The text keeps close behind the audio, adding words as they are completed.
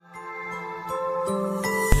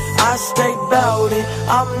I stay bout it,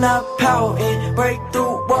 I'm not pouting. Break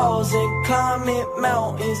through walls and climb it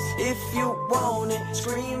mountains. If you want it,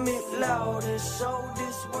 scream it louder. Show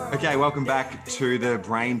this world. Okay, welcome back to the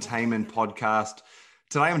Brain Tainment podcast.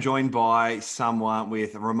 Today I'm joined by someone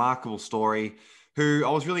with a remarkable story who I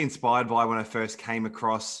was really inspired by when I first came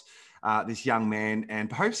across this young man, and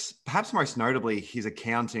perhaps most notably his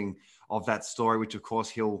accounting of that story, which of course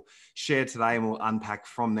he'll share today, and we'll unpack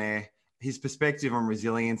from there his perspective on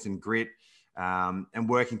resilience and grit, and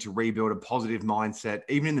working to rebuild a positive mindset,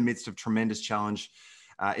 even in the midst of tremendous challenge,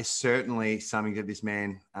 is certainly something that this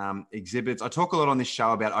man exhibits. I talk a lot on this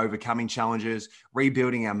show about overcoming challenges,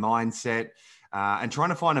 rebuilding our mindset, and trying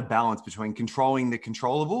to find a balance between controlling the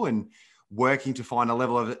controllable and working to find a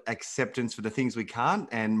level of acceptance for the things we can't.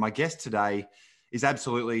 And my guest today is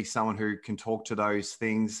absolutely someone who can talk to those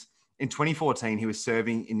things. In 2014, he was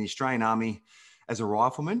serving in the Australian Army as a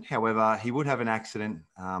rifleman. However, he would have an accident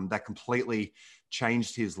that completely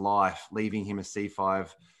changed his life, leaving him a C5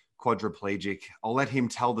 quadriplegic. I'll let him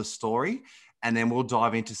tell the story, and then we'll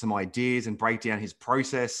dive into some ideas and break down his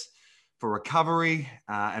process for recovery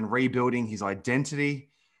and rebuilding his identity,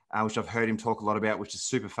 which I've heard him talk a lot about, which is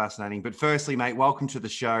super fascinating. But firstly, mate, welcome to the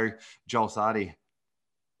show, Joel Sardi.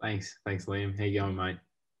 Thanks, Liam. How you going, mate?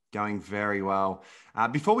 Going very well.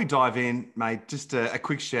 Before we dive in, mate, just a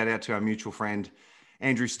quick shout out to our mutual friend,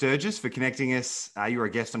 Andrew Sturgis, for connecting us. You were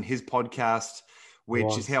a guest on his podcast,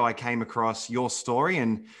 which is how I came across your story.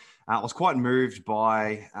 And I was quite moved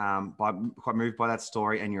by that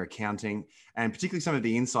story and your accounting, and particularly some of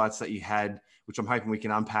the insights that you had, which I'm hoping we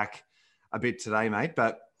can unpack a bit today, mate.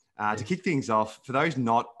 But to kick things off, for those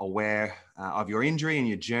not aware of your injury and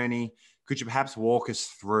your journey, could you perhaps walk us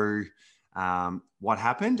through what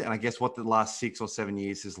happened, and I guess what the last 6 or 7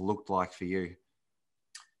 years has looked like for you?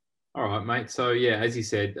 All right, mate. So yeah, as you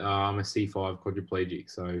said, I'm a C5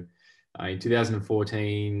 quadriplegic. So in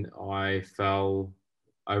 2014, I fell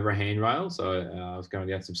over a handrail. So I was going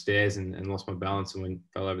down some stairs and lost my balance and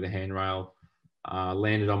fell over the handrail.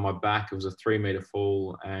 Landed on my back. It was a 3-meter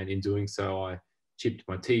fall, and in doing so, I chipped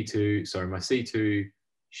my C2,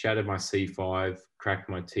 shattered my C5, cracked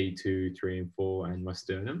my T2, 3 and 4, and my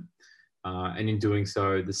sternum. And in doing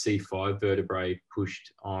so, the C5 vertebrae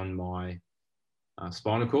pushed on my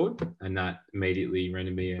spinal cord, and that immediately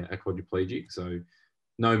rendered me a quadriplegic. So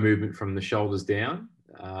no movement from the shoulders down,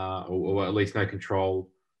 or at least no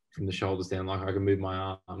control from the shoulders down. Like I can move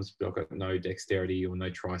my arms, but I've got no dexterity or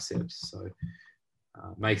no triceps. So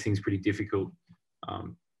makes things pretty difficult,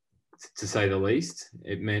 to say the least.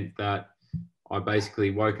 It meant that I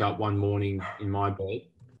basically woke up one morning in my bed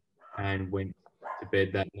and went to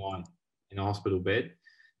bed that night in a hospital bed,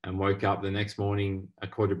 and woke up the next morning a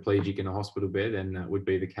quadriplegic in a hospital bed, and that would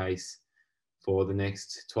be the case for the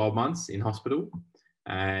next 12 months in hospital,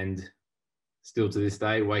 and still to this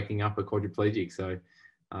day waking up a quadriplegic. So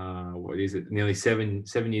what is it, nearly seven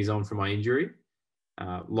years on from my injury.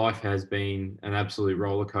 Life has been an absolute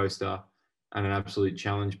roller coaster and an absolute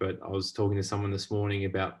challenge. But I was talking to someone this morning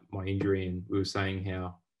about my injury, and we were saying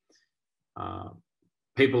how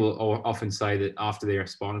people often say that after their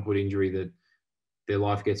spinal cord injury that their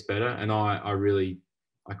life gets better. And I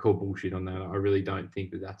call bullshit on that. I really don't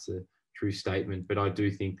think that that's a true statement, but I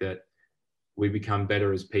do think that we become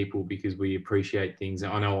better as people because we appreciate things.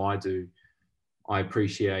 I know I do. I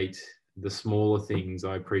appreciate the smaller things.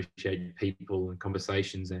 I appreciate people and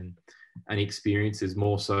conversations and experiences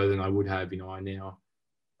more so than I would have.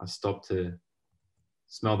 I stopped to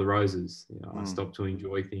smell the roses. I stopped to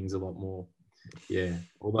enjoy things a lot more. Yeah.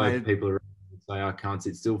 Although people are say I can't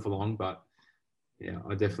sit still for long, but yeah,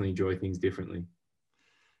 I definitely enjoy things differently.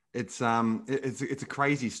 It's a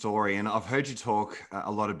crazy story, and I've heard you talk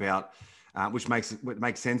a lot about, which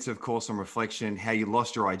makes sense, of course, on reflection, how you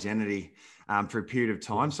lost your identity for a period of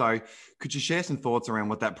time. So could you share some thoughts around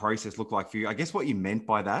what that process looked like for you? I guess what you meant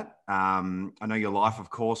by that. I know your life,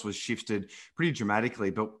 of course, was shifted pretty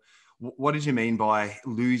dramatically, but what did you mean by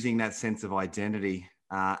losing that sense of identity?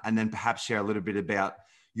 And then perhaps share a little bit about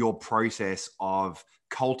your process of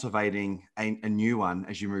cultivating a new one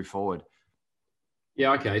as you move forward.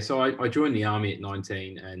 Yeah, okay. So I joined the Army at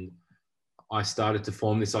 19, and I started to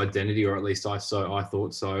form this identity, or at least I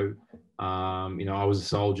thought so. I was a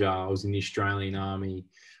soldier. I was in the Australian Army.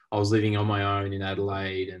 I was living on my own in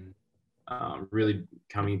Adelaide, and really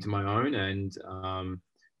coming into my own. And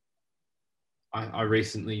I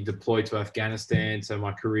recently deployed to Afghanistan, so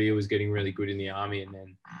my career was getting really good in the Army. And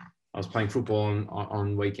then I was playing football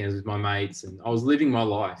on weekends with my mates, and I was living my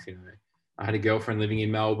life. I had a girlfriend living in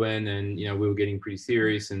Melbourne, and we were getting pretty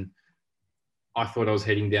serious, and I thought I was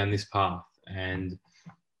heading down this path. And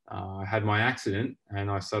I had my accident,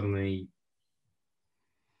 and I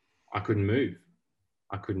couldn't move.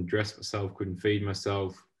 I couldn't dress myself, couldn't feed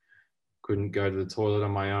myself, couldn't go to the toilet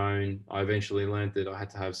on my own. I eventually learned that I had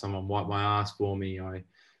to have someone wipe my ass for me.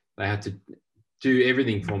 They had to do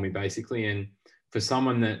everything for me, basically. And for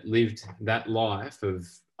someone that lived that life of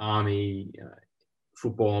army,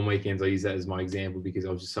 football on weekends, I use that as my example because I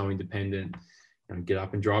was just so independent. Get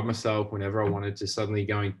up and drive myself whenever I wanted, to suddenly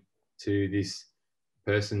going to this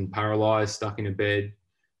person paralyzed, stuck in a bed,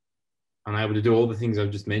 unable to do all the things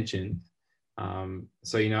I've just mentioned.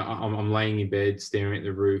 So, I'm laying in bed, staring at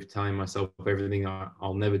the roof, telling myself everything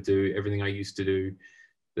I'll never do, everything I used to do.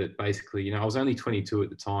 That basically, I was only 22 at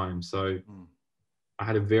the time. So I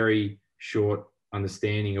had a very short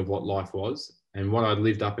understanding of what life was, and what I'd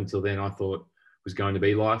lived up until then, I thought was going to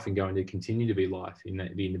be life and going to continue to be life in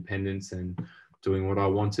the independence and doing what I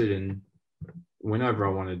wanted. And whenever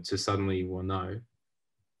I wanted to suddenly, well, no,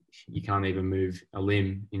 you can't even move a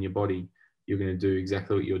limb in your body. You're going to do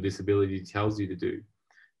exactly what your disability tells you to do.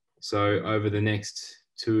 So over the next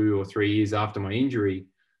 2 or 3 years after my injury,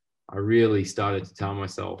 I really started to tell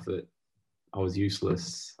myself that I was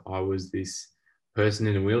useless. I was this person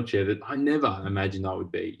in a wheelchair that I never imagined I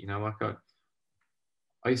would be.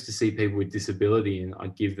 I used to see people with disability, and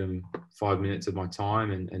I'd give them 5 minutes of my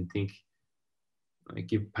time and think,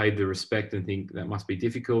 paid the respect and think that must be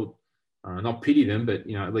difficult. Not pity them, but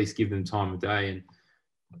at least give them time of day.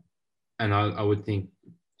 And I would think,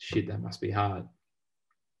 shit, that must be hard.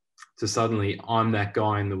 So suddenly I'm that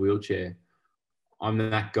guy in the wheelchair. I'm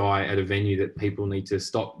that guy at a venue that people need to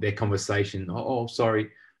stop their conversation. Oh,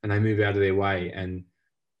 sorry. And they move out of their way. And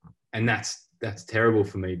that's terrible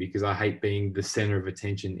for me because I hate being the center of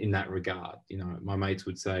attention in that regard. My mates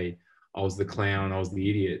would say I was the clown, I was the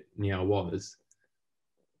idiot. I was.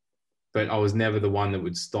 But I was never the one that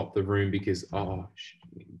would stop the room because,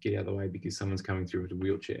 get out of the way because someone's coming through with a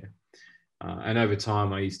wheelchair. And over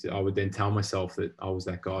time, I would then tell myself that I was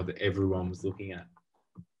that guy that everyone was looking at.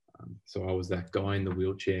 So I was that guy in the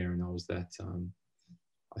wheelchair, and I was that.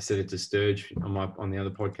 I said it to Sturge on the other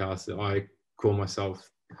podcast that I call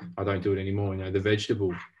myself. I don't do it anymore. The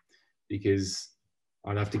vegetable, because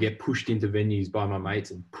I'd have to get pushed into venues by my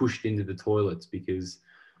mates and pushed into the toilets because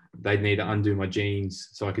they'd need to undo my jeans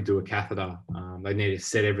so I could do a catheter. They'd need to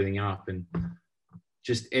set everything up, and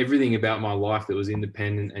just everything about my life that was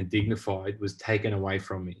independent and dignified was taken away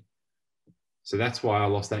from me. So that's why I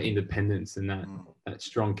lost that independence and that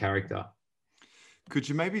strong character. Could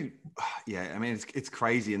you maybe, it's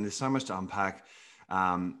crazy and there's so much to unpack.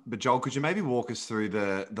 But Joel, could you maybe walk us through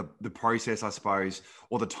the process, I suppose,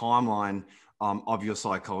 or the timeline of your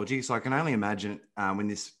psychology? So I can only imagine when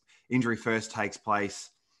this injury first takes place,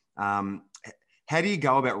 how do you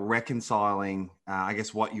go about reconciling,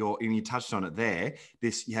 what and you touched on it there,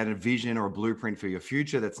 you had a vision or a blueprint for your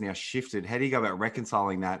future that's now shifted. How do you go about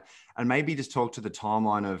reconciling that? And maybe just talk to the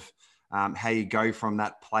timeline of how you go from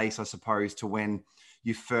that place, I suppose, to when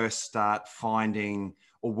you first start finding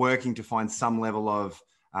or working to find some level of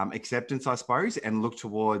acceptance, I suppose, and look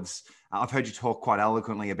towards, I've heard you talk quite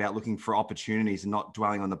eloquently about looking for opportunities and not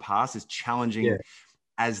dwelling on the past, as challenging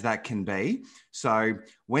as that can be. So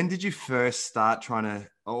when did you first start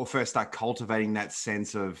cultivating that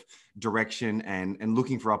sense of direction and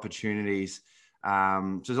looking for opportunities?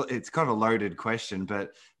 So it's kind of a loaded question,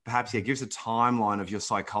 but perhaps, give us a timeline of your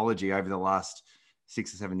psychology over the last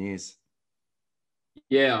 6 or 7 years.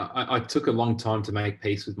 Yeah, I took a long time to make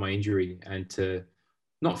peace with my injury and to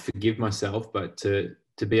not forgive myself, but to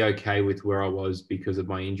be okay with where I was because of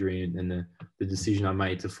my injury and the decision I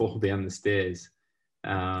made to fall down the stairs.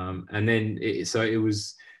 And then, it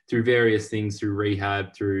was through various things, through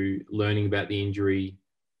rehab, through learning about the injury,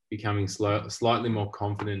 becoming slightly more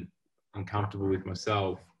confident and comfortable with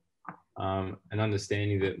myself, and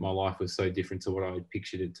understanding that my life was so different to what I had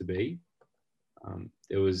pictured it to be.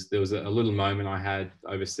 There was a little moment I had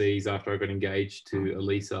overseas after I got engaged to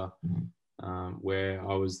Elisa, where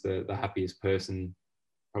I was the happiest person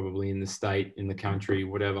probably in the state, in the country,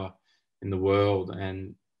 whatever, in the world.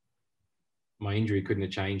 And my injury couldn't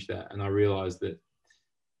have changed that. And I realized that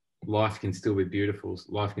life can still be beautiful.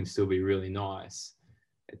 Life can still be really nice.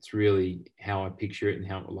 It's really how I picture it and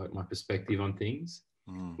how, my perspective on things.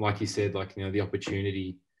 Like you said, the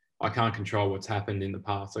opportunity, I can't control what's happened in the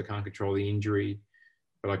past. I can't control the injury,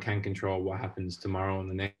 but I can control what happens tomorrow and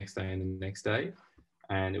the next day and the next day.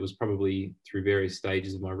 And it was probably through various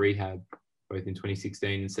stages of my rehab, both in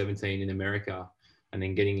 2016 and 17 in America, and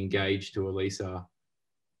then getting engaged to Elisa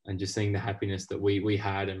and just seeing the happiness that we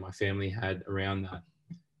had and my family had around that.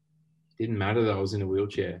 It didn't matter that I was in a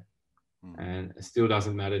wheelchair. And it still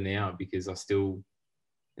doesn't matter now because I still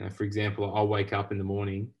You know, for example, I'll wake up in the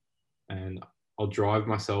morning and I'll drive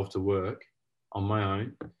myself to work on my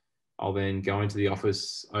own. I'll then go into the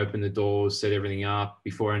office, open the doors, set everything up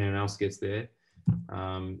before anyone else gets there,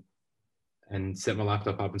 and set my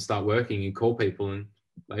laptop up and start working and call people. And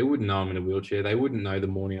they wouldn't know I'm in a wheelchair. They wouldn't know the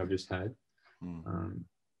morning I've just had.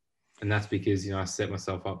 And that's because, you know, I set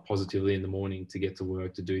myself up positively in the morning to get to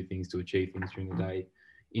work, to do things, to achieve things during the day,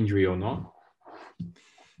 injury or not.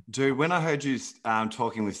 Dude, when I heard you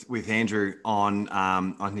talking with Andrew on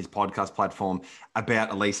his podcast platform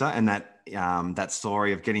about Elisa and that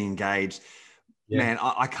story of getting engaged, man,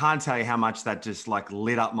 I can't tell you how much that just like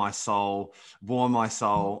lit up my soul, warmed my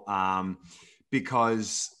soul.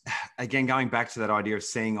 Because again, going back to that idea of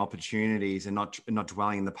seeing opportunities and not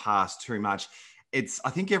dwelling in the past too much, I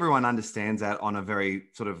think everyone understands that on a very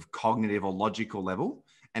sort of cognitive or logical level,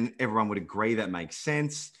 and everyone would agree that makes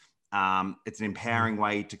sense. It's an empowering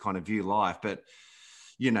way to kind of view life, but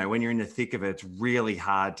you know, when you're in the thick of it, it's really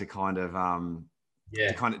hard to kind of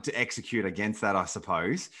to execute against that, I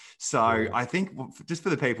suppose. So I think just for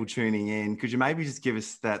the people tuning in, could you maybe just give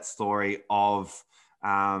us that story of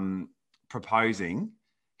proposing,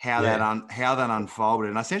 how that unfolded?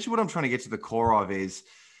 And essentially what I'm trying to get to the core of is,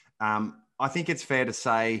 I think it's fair to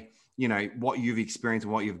say, you know, what you've experienced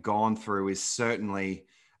and what you've gone through is certainly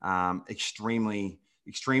extremely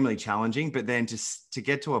challenging, but then to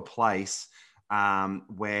get to a place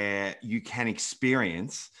where you can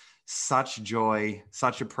experience such joy,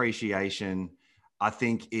 such appreciation, I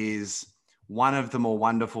think is one of the more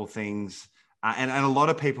wonderful things. And a lot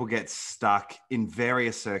of people get stuck in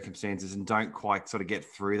various circumstances and don't quite sort of get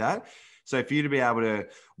through that. So for you to be able to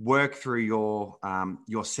work through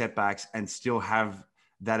your setbacks and still have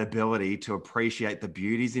that ability to appreciate the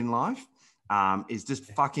beauties in life is just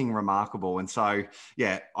fucking remarkable. And so,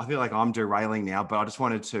 yeah, I feel like I'm derailing now, but I just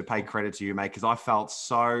wanted to pay credit to you, mate, because I felt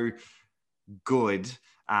so good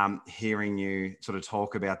hearing you sort of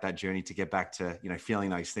talk about that journey to get back to, you know, feeling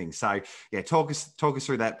those things. So yeah, talk us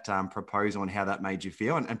through that proposal and how that made you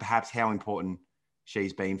feel, and perhaps how important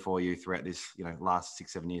she's been for you throughout this, you know, last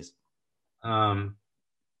 6-7 years.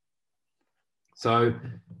 So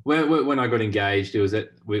when I got engaged, it was there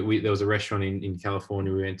was a restaurant in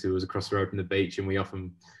California we went to. It was across the road from the beach, and we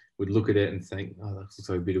often would look at it and think, oh, that looks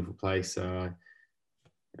like a beautiful place. So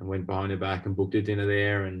I went behind her back and booked a dinner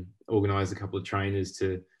there and organised a couple of trainers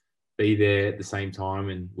to be there at the same time.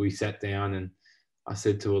 And we sat down, and I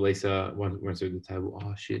said to Elisa, went through the table,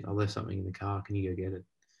 oh shit, I left something in the car. Can you go get it?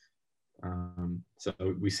 So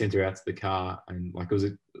we sent her out to the car, and like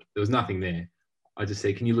there was nothing there. I just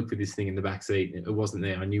said, can you look for this thing in the back seat? It wasn't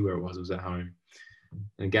there. I knew where it was. It was at home.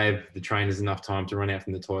 And gave the trainers enough time to run out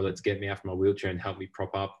from the toilets, get me out from my wheelchair and help me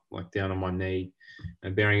prop up, like down on my knee.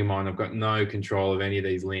 And bearing in mind, I've got no control of any of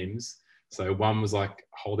these limbs. So one was like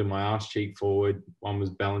holding my arse cheek forward. One was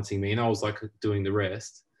balancing me, and I was like doing the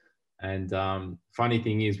rest. And funny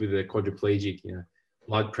thing is, with a quadriplegic, you know,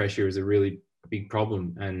 blood pressure is a really big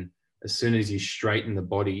problem. And as soon as you straighten the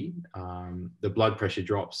body, the blood pressure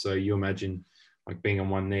drops. So you imagine like being on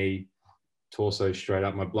one knee, torso straight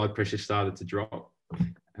up, my blood pressure started to drop.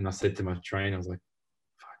 And I said to my trainer, I was like,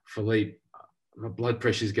 Philippe, my blood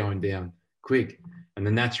pressure's going down, quick. And the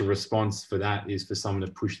natural response for that is for someone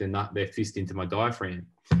to push their fist into my diaphragm.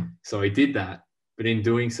 So he did that. But in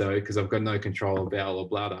doing so, because I've got no control of bowel or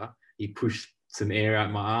bladder, he pushed some air out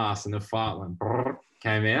my ass, and the fart like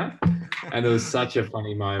came out. And it was such a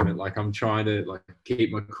funny moment. Like, I'm trying to like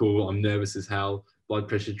keep my cool. I'm nervous as hell. Blood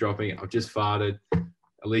pressure dropping. I've just farted.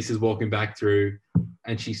 Elisa's walking back through,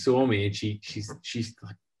 and she saw me, and she's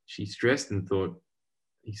like, she stressed and thought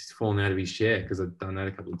he's fallen out of his chair, because I've done that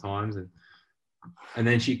a couple of times. And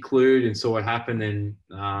then she clued and saw what happened. And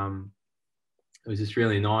it was just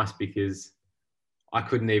really nice, because I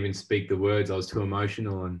couldn't even speak the words. I was too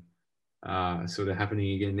emotional, and sort of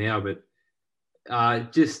happening again now. But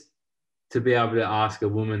just to be able to ask a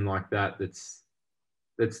woman like that,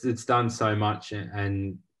 that's done so much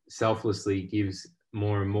and selflessly gives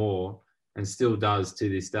more and more, and still does to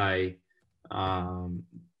this day.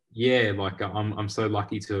 Yeah, like I'm so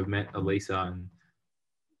lucky to have met Elisa, and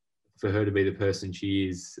for her to be the person she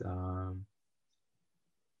is.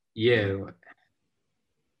 Yeah,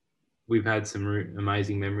 we've had some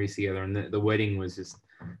amazing memories together, and the wedding was just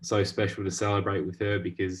so special to celebrate with her,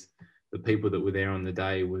 because the people that were there on the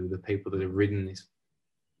day were the people that have ridden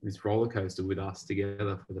this roller coaster with us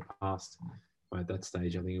together for the past, at that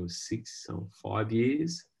stage, I think it was 6 or 5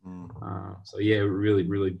 years. So yeah, really,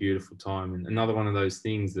 really beautiful time. And another one of those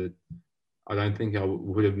things that I don't think I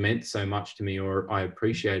would have meant so much to me, or I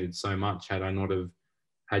appreciated so much, had I not have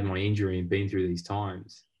had my injury and been through these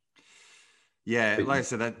times. Yeah, But like I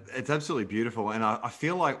said, that it's absolutely beautiful. And I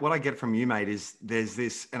feel like what I get from you, mate, is there's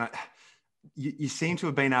this, and you seem to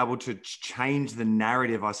have been able to change the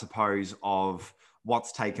narrative, I suppose, of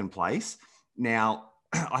what's taken place. Now,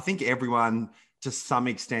 I think everyone to some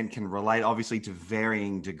extent can relate, obviously to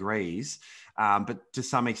varying degrees, but to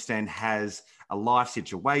some extent has a life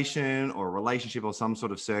situation or a relationship or some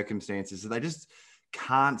sort of circumstances that they just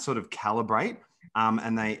can't sort of calibrate.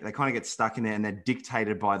 And they kind of get stuck in there and they're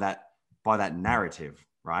dictated by that narrative,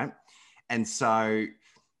 right? And so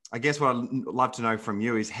I guess what I'd love to know from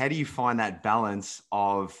you is how do you find that balance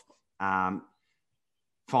of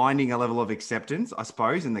finding a level of acceptance, I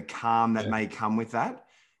suppose, and the calm that may come with that,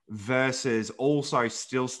 versus also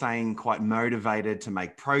still staying quite motivated to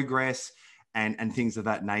make progress and things of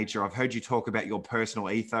that nature. I've heard you talk about your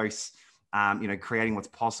personal ethos, creating what's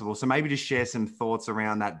possible. So maybe just share some thoughts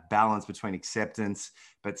around that balance between acceptance,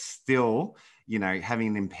 but still, having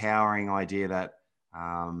an empowering idea that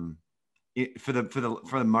for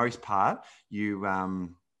the most part, you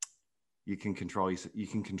can control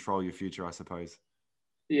your future, I suppose.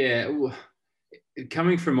 Yeah, well,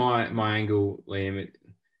 coming from my angle, Liam,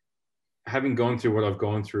 having gone through what I've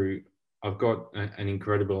gone through, I've got an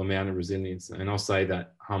incredible amount of resilience, and I'll say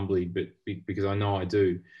that humbly, but because I know I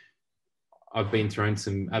do. I've been thrown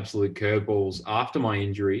some absolute curveballs after my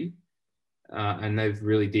injury, and they've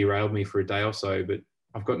really derailed me for a day or so. But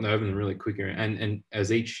I've gotten over them really quicker, and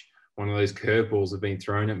as each one of those curveballs have been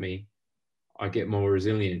thrown at me, I get more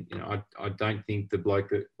resilient. I don't think the bloke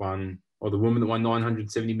that won, or the woman that won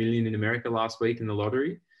 970 million in America last week in the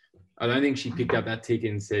lottery, I don't think she picked up that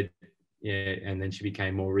ticket and said, yeah, and then she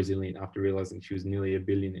became more resilient after realizing she was nearly a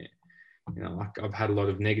billionaire. Like I've had a lot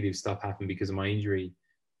of negative stuff happen because of my injury.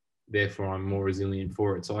 Therefore, I'm more resilient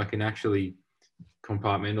for it. So I can actually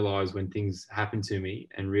compartmentalize when things happen to me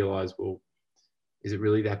and realize, well, is it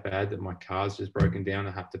really that bad that my car's just broken down?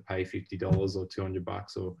 I have to pay $50 or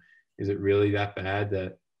 $200, or is it really that bad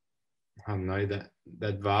that, I don't know,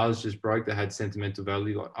 that vase just broke that had sentimental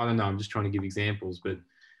value? Like, I don't know. I'm just trying to give examples, but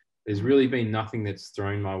there's really been nothing that's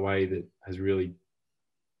thrown my way that has really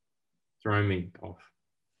thrown me off.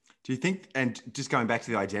 Do you think, and just going back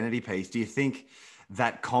to the identity piece, do you think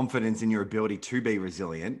that confidence in your ability to be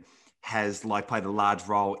resilient has played a large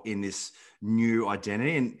role in this new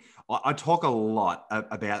identity? And I talk a lot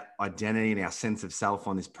about identity and our sense of self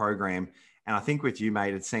on this program. And I think with you,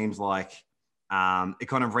 mate, it seems like it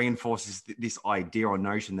kind of reinforces this idea or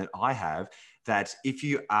notion that I have, that if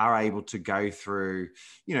you are able to go through,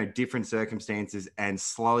 different circumstances and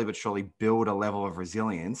slowly but surely build a level of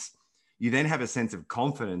resilience, you then have a sense of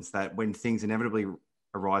confidence that when things inevitably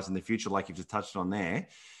arise in the future, like you've just touched on there,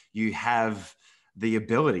 you have the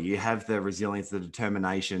ability, you have the resilience, the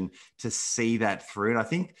determination to see that through. And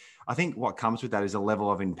I think what comes with that is a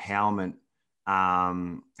level of empowerment.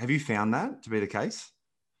 Have you found that to be the case?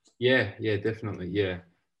 Yeah, definitely. Yeah.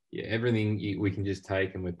 Everything we can just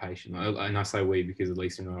take, and we're patient. And I say we because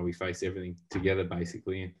Elisa and I, we face everything together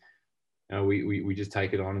basically. And we just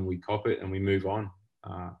take it on and we cop it and we move on.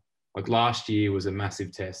 Like last year was a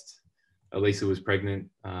massive test. Elisa was pregnant.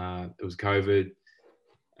 It was COVID,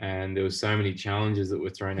 and there was so many challenges that were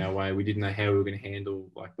thrown our way. We didn't know how we were going to handle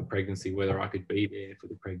the pregnancy, whether I could be there for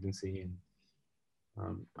the pregnancy.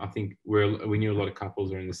 And I think we knew a lot of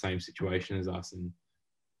couples are in the same situation as us, and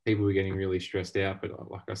people were getting really stressed out. But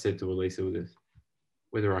like I said to Elisa,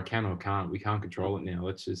 whether I can or can't, we can't control it now.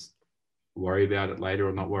 Let's just worry about it later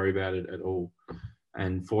or not worry about it at all.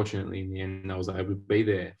 And fortunately, in the end, I was able to be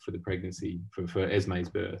there for the pregnancy, for Esme's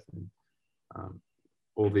birth, and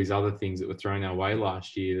all these other things that were thrown our way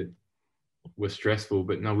last year that were stressful.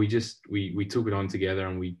 But no, we took it on together,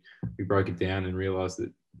 and we broke it down and realized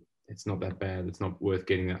that it's not that bad. It's not worth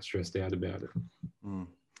getting that stressed out about it. Mm.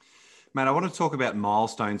 Matt, I want to talk about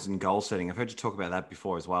milestones and goal setting. I've heard you talk about that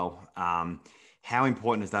before as well. How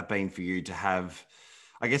important has that been for you to have,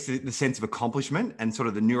 I guess, the sense of accomplishment and sort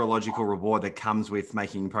of the neurological reward that comes with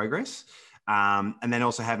making progress? And then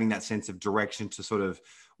also having that sense of direction to sort of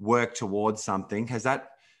work towards something. Has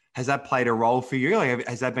that played a role for you?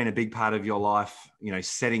 Has that been a big part of your life,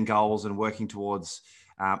 setting goals and working towards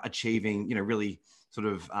achieving, really sort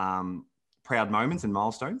of proud moments and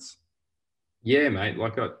milestones? Yeah, mate.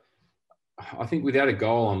 I think without a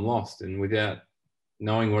goal, I'm lost, and without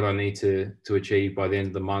knowing what I need to achieve by the end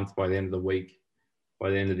of the month, by the end of the week, by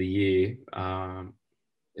the end of the year,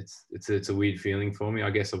 it's a weird feeling for me. I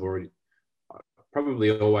guess I probably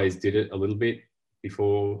always did it a little bit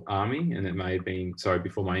before Army, and it may have been,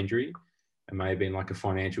 before my injury, it may have been like a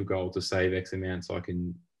financial goal to save X amount so I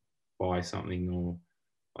can buy something, or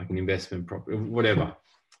like an investment property, whatever.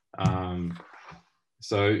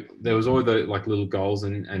 So there was all the like little goals,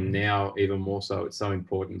 and now even more so, it's so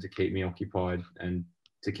important to keep me occupied and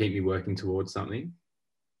to keep me working towards something.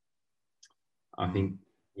 I think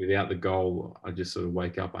without the goal, I just sort of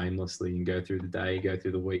wake up aimlessly and go through the day, go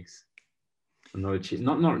through the weeks. I'm not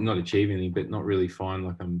achieving anything, but not really find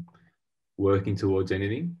like I'm working towards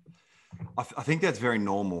anything. I think that's very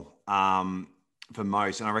normal for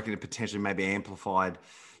most, and I reckon it potentially may be amplified.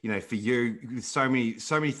 You know, for you, with so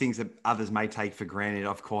many things that others may take for granted.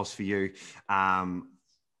 Of course, for you,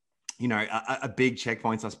 you know, a big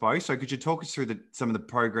checkpoints, I suppose. So, could you talk us through some of the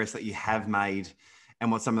progress that you have made,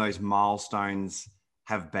 and what some of those milestones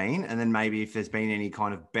have been, and then maybe if there's been any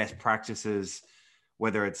kind of best practices,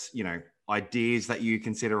 whether it's, you know, ideas that you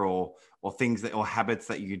consider or things that or habits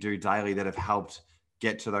that you do daily that have helped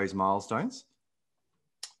get to those milestones?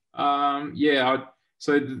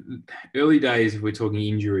 So the early days, if we're talking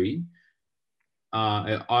injury,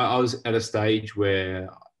 I was at a stage where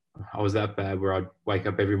I was that bad where I'd wake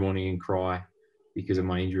up every morning and cry because of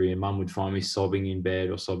my injury, and Mum would find me sobbing in bed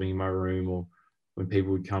or sobbing in my room, or when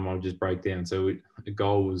people would come, I would just break down. So the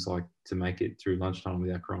goal was like to make it through lunchtime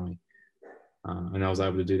without crying. And I was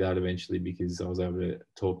able to do that eventually because I was able to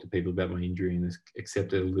talk to people about my injury and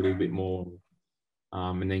accept it a little bit more.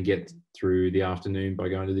 And then get through the afternoon by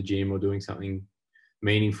going to the gym or doing something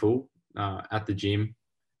meaningful at the gym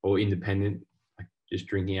or independent, like just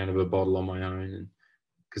drinking out of a bottle on my own. And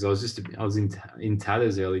because I was in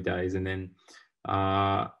tatters early days, and then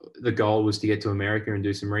the goal was to get to America and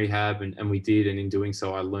do some rehab, and we did. And in doing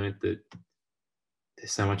so, I learned that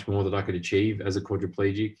there's so much more that I could achieve as a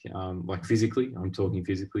quadriplegic, like physically. I'm talking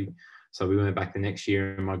physically. So we went back the next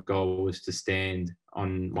year, and my goal was to stand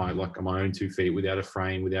on my own 2 feet without a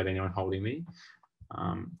frame, without anyone holding me.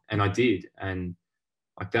 And I did. And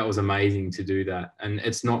like, that was amazing to do that. And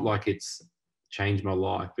it's not like it's changed my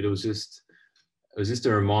life, but it was just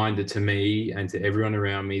a reminder to me and to everyone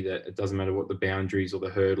around me that it doesn't matter what the boundaries or the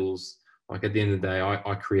hurdles, like at the end of the day,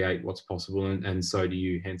 I create what's possible, and so do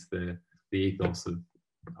you, hence the ethos of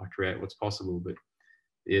I create what's possible. But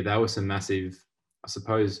yeah, that was some massive, I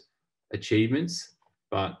suppose, achievements.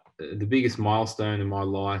 But the biggest milestone in my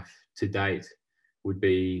life to date would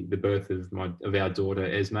be the birth of our daughter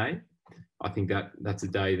Esme. I think that's a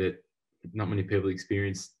day that not many people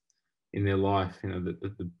experience in their life. You know,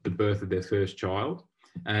 the birth of their first child,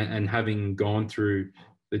 and having gone through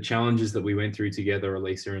the challenges that we went through together,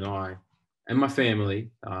 Elisa and I, and my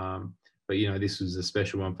family. But you know, this was a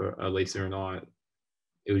special one for Elisa and I.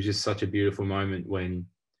 It was just such a beautiful moment when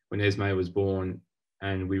Esme was born,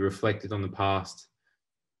 and we reflected on the past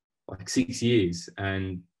like 6 years,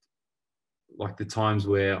 and like the times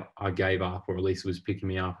where I gave up, or Elisa was picking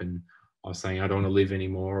me up and I was saying I don't want to live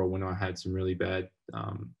anymore, or when I had some really bad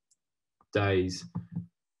days.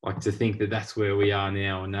 Like, to think that that's where we are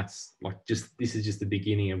now, and that's like this is just the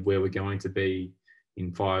beginning of where we're going to be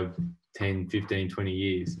in 5, 10, 15, 20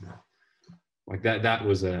 years. Like that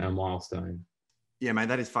was a milestone. Yeah, mate,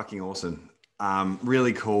 that is fucking awesome.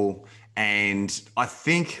 Really cool. And I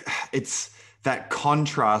think it's that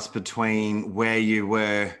contrast between where you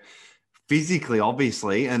were physically,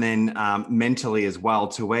 obviously, and then mentally as well,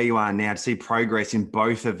 to where you are now, to see progress in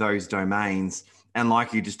both of those domains. And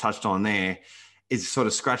like you just touched on there, is sort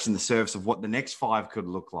of scratching the surface of what the next 5 could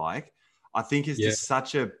look like. I think is just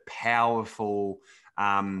such a powerful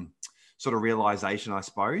sort of realization, I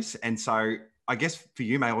suppose. And so I guess for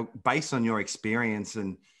you, mate, based on your experience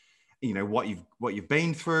and, you know, what you've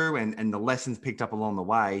been through and the lessons picked up along the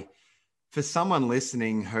way, for someone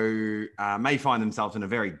listening who may find themselves in a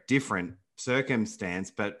very different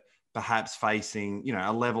circumstance, but perhaps facing, you know,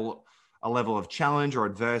 a level of challenge or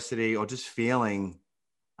adversity, or just feeling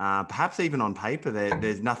perhaps even on paper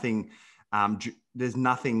there's nothing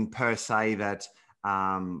per se that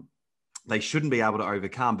they shouldn't be able to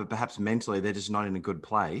overcome, but perhaps mentally they're just not in a good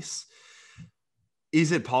place.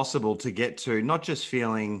 Is it possible to get to not just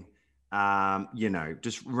feeling, you know,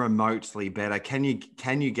 just remotely better? Can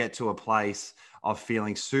you get to a place of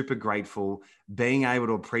feeling super grateful, being able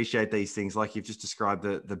to appreciate these things, like you've just described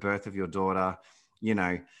the birth of your daughter? You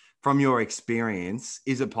know, from your experience,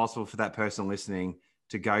 is it possible for that person listening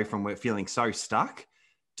to go from feeling so stuck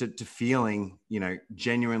to feeling, you know,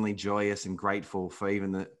 genuinely joyous and grateful for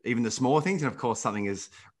even the small things, and of course something as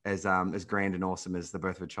grand and awesome as the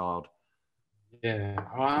birth of a child? Yeah,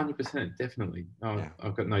 100%, definitely.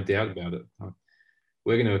 I've got no doubt about it.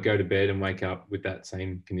 We're going to go to bed and wake up with that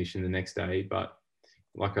same condition the next day. But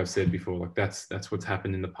like I've said before, like that's what's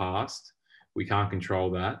happened in the past. We can't control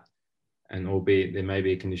that. And albeit there may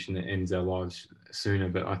be a condition that ends our lives sooner,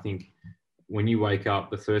 but I think when you wake up,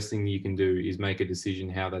 the first thing you can do is make a decision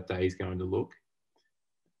how that day is going to look.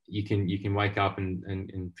 you can wake up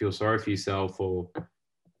and feel sorry for yourself, or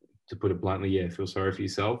to put it bluntly, feel sorry for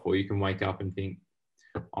yourself, or you can wake up and think,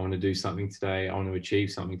 I want to do something today. I want to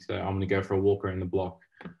achieve something today. I'm going to go for a walk around the block.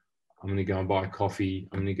 I'm going to go and buy a coffee.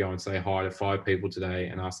 I'm going to go and say hi to 5 people today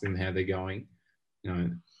and ask them how they're going.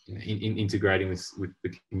 Integrating this with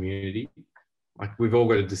the community. Like, we've all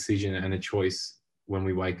got a decision and a choice when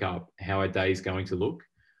we wake up how our day is going to look.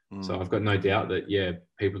 So I've got no doubt that,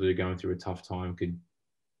 people that are going through a tough time could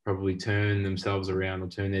probably turn themselves around or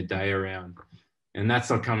turn their day around. And that's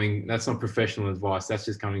not professional advice. That's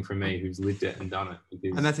just coming from me, who's lived it and done it.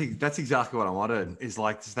 And that's exactly what I wanted, is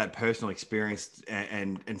like just that personal experience,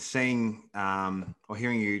 and seeing or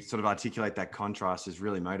hearing you sort of articulate that contrast is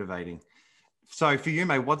really motivating. So for you,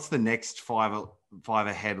 mate, what's the next five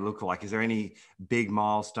ahead look like? Is there any big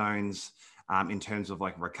milestones in terms of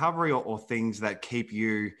like recovery or things that keep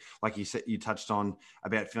you, like you said, you touched on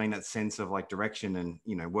about feeling that sense of like direction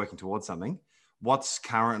and, working towards something? What's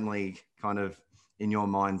currently kind of in your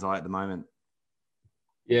mind's eye at the moment?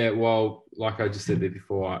 Yeah, well, like I just said there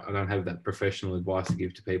before, I don't have that professional advice to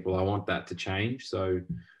give to people. I want that to change. So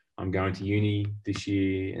I'm going to uni this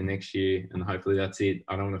year and next year, and hopefully that's it.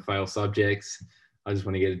 I don't want to fail subjects. I just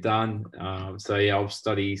want to get it done. I'll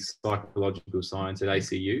study psychological science at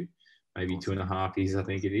ACU, maybe 2.5 years, I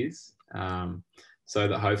think it is. So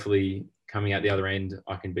that hopefully coming out the other end,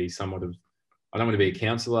 I can be somewhat of, I don't want to be a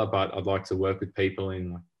counsellor, but I'd like to work with people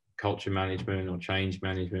in like culture management or change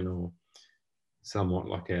management, or somewhat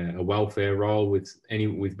like a welfare role with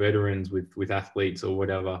veterans, with athletes or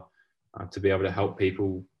whatever, to be able to help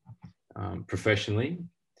people professionally.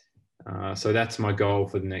 So that's my goal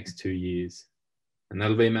for the next 2 years. And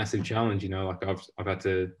that'll be a massive challenge, like I've had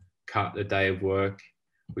to cut a day of work.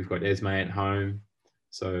 We've got Esme at home,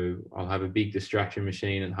 so I'll have a big distraction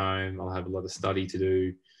machine at home. I'll have a lot of study to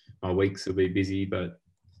do. My weeks will be busy, but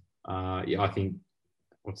I think,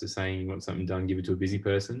 what's the saying? You want something done, give it to a busy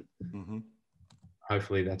person. Mm-hmm.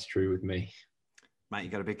 Hopefully that's true with me. Mate, you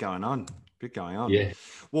got a bit going on. Yeah.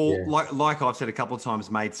 Well, yeah. Like I've said a couple of times,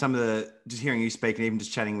 mate, just hearing you speak and even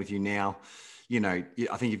just chatting with you now, I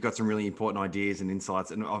think you've got some really important ideas and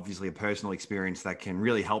insights, and obviously a personal experience that can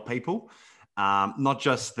really help people. Not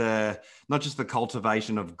just the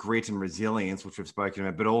cultivation of grit and resilience, which we've spoken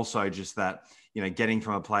about, but also just that, getting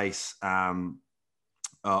from a place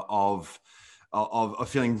of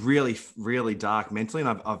feeling really, really dark mentally.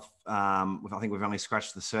 And I think we've only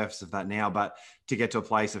scratched the surface of that now, but to get to a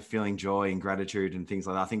place of feeling joy and gratitude and things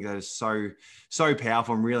like that, I think that is so, so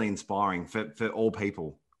powerful and really inspiring for all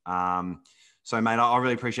people. So mate, I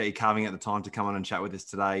really appreciate you carving out the time to come on and chat with us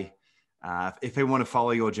today. If people want to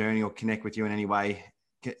follow your journey or connect with you in any way,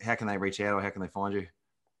 how can they reach out, or how can they find you?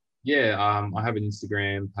 Yeah, I have an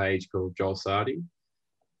Instagram page called Joel Sardi.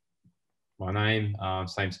 My name,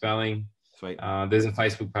 same spelling. Sweet. There's a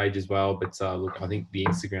Facebook page as well, but look, I think the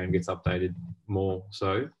Instagram gets updated more.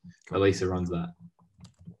 So cool. Elisa runs that.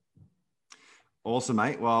 Awesome,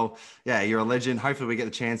 mate. Well, yeah, you're a legend. Hopefully we get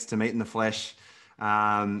the chance to meet in the flesh,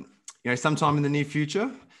 sometime in the near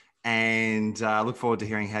future. And look forward to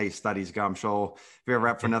hearing how your studies go. I'm sure if you're ever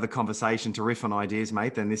up for another conversation to riff on ideas,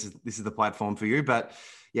 mate, then this is the platform for you. But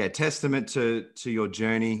yeah, testament to your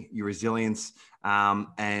journey, your resilience,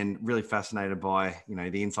 and really fascinated by,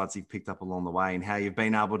 the insights you've picked up along the way and how you've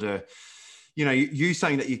been able to, use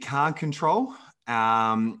something that you can't control,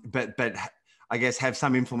 but I guess have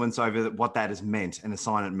some influence over what that has meant and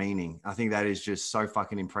assign it meaning. I think that is just so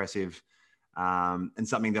fucking impressive. And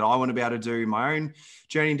something that I want to be able to do in my own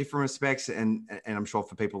journey in different respects, and I'm sure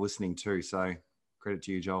for people listening too. So credit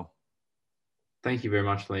to you, Joel. Thank you very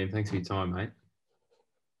much, Liam. Thanks for your time, mate.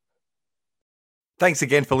 Thanks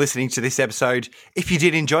again for listening to this episode. If you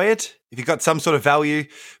did enjoy it, if you got some sort of value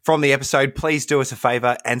from the episode, please do us a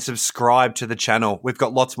favor and subscribe to the channel. We've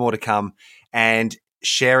got lots more to come, and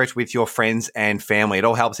share it with your friends and family. It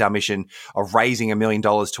all helps our mission of raising $1 million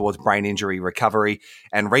towards brain injury recovery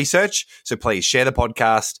and research. So please share the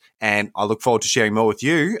podcast, and I look forward to sharing more with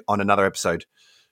you on another episode.